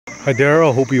Hi there,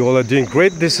 I hope you all are doing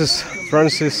great. This is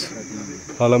Francis,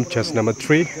 Halam chest number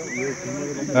 3,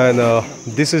 and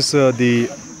this is the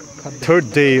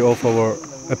third day of our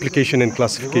application and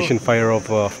classification fire of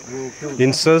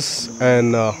INSUS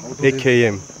and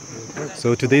AKM.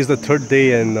 So today is the third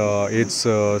day, and it's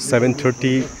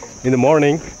 7:30 in the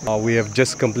morning. We have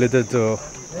just completed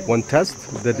one test,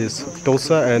 that is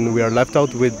TOSA, and we are left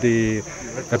out with the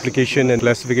application and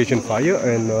classification fire,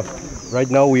 and right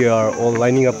now we are all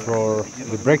lining up for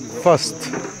the breakfast.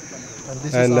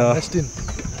 And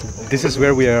this is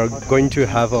where we are going to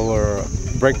have our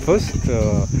breakfast.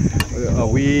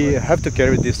 We have to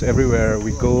carry this everywhere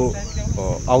we go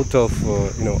out of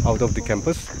the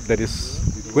campus. That is,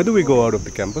 where do we go out of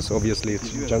the campus? Obviously it's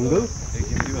jungle,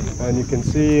 and you can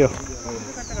see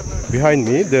behind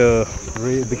me the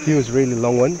queue is really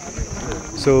long one.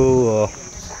 So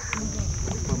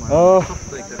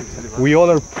we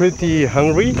all are pretty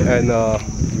hungry, and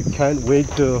we can't wait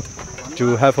to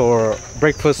have our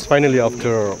breakfast finally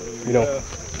after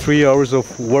 3 hours of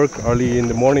work early in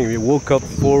the morning. We woke up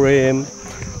 4 a.m.,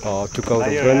 took out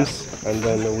the runs, and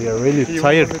then we are really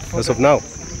tired as of now.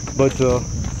 But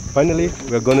finally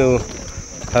we are going to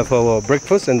have our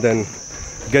breakfast and then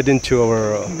get into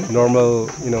our normal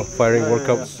firing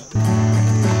workouts.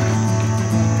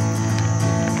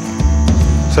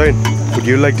 Sain, would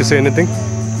you like to say anything?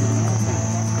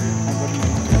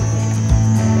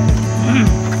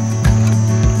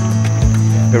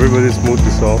 Everybody smooth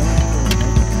this off.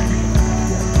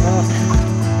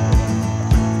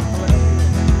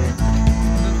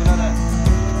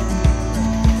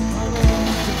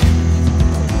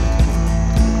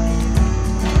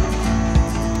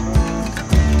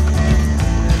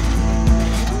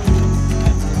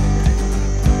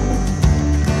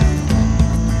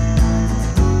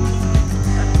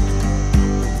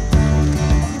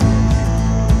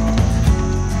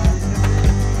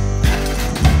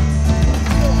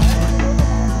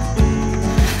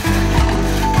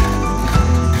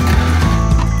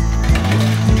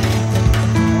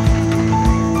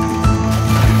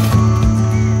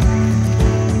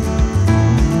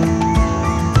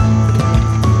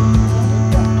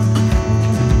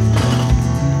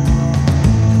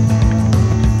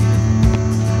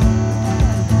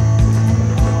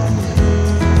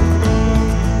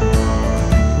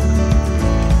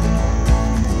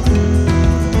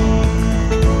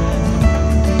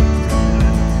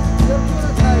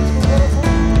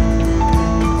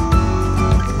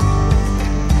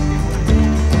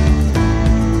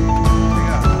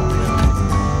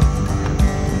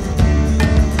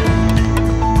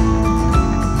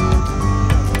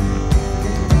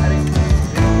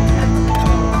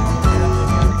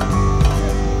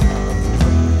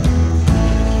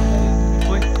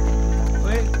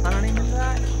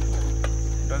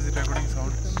 Does it recording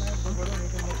sound?